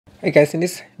Hey guys, in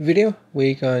this video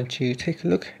we're going to take a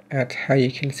look at how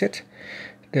you can set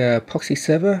the proxy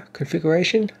server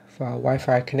configuration for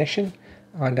Wi-Fi connection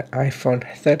on the iPhone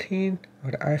 13 or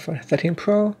the iPhone 13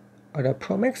 Pro or the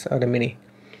Pro Max or the Mini.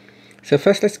 So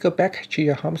first let's go back to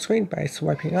your home screen by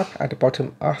swiping up at the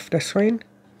bottom of the screen.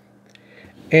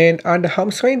 And on the home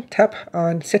screen, tap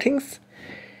on Settings.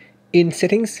 In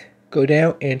Settings, go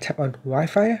down and tap on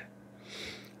Wi-Fi.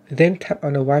 Then tap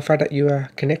on the Wi-Fi that you are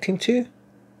connecting to.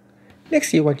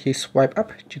 Next, you want to swipe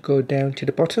up to go down to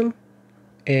the bottom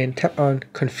and tap on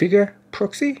Configure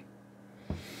Proxy.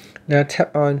 Now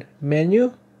tap on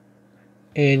Menu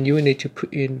and you will need to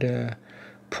put in the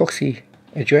proxy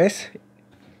address.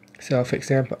 So for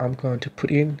example, I'm going to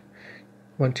put in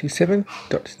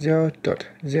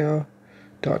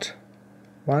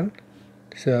 127.0.0.1.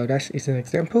 So that is an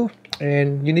example,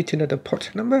 and you need to know the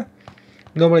port number.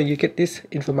 Normally you get this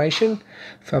information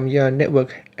from your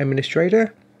network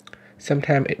administrator.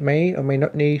 Sometimes it may or may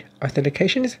not need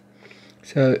authentications.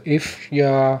 So if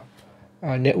your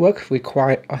network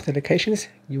requires authentications,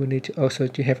 you will need to also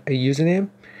to have a username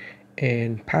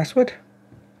and password.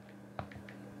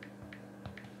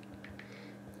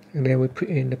 And then we put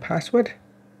in the password.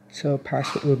 So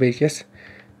password will be just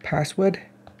password.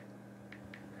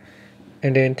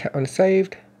 And then tap on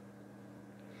Saved.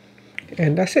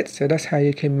 And that's it. So that's how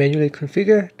you can manually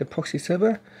configure the proxy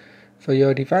server for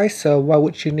your device. So why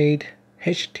would you need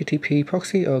HTTP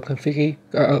proxy or configure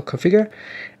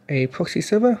a proxy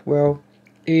server? Well,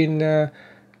 in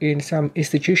some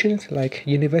institutions like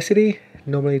university,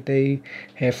 normally they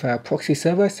have proxy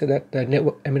servers so that the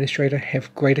network administrator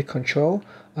have greater control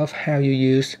of how you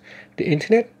use the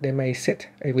internet. They may set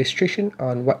a restriction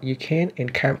on what you can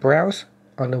and can't browse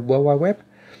on the World Wide Web.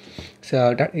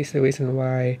 So that is the reason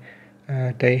why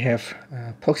they have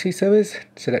proxy servers,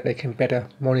 so that they can better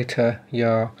monitor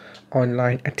your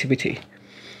online activity.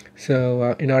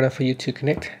 So in order for you to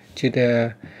connect to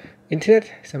the internet,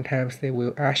 sometimes they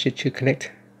will ask you to connect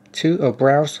to or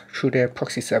browse through their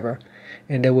proxy server,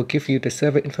 and they will give you the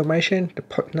server information, the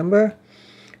port number,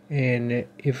 and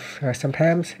if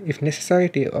sometimes if necessary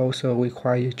they also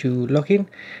require you to log in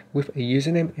with a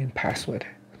username and password.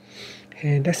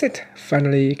 And that's it.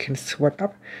 Finally, you can swipe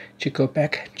up to go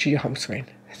back to your home screen.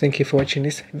 Thank you for watching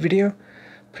this video.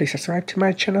 Please subscribe to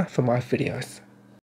my channel for more videos.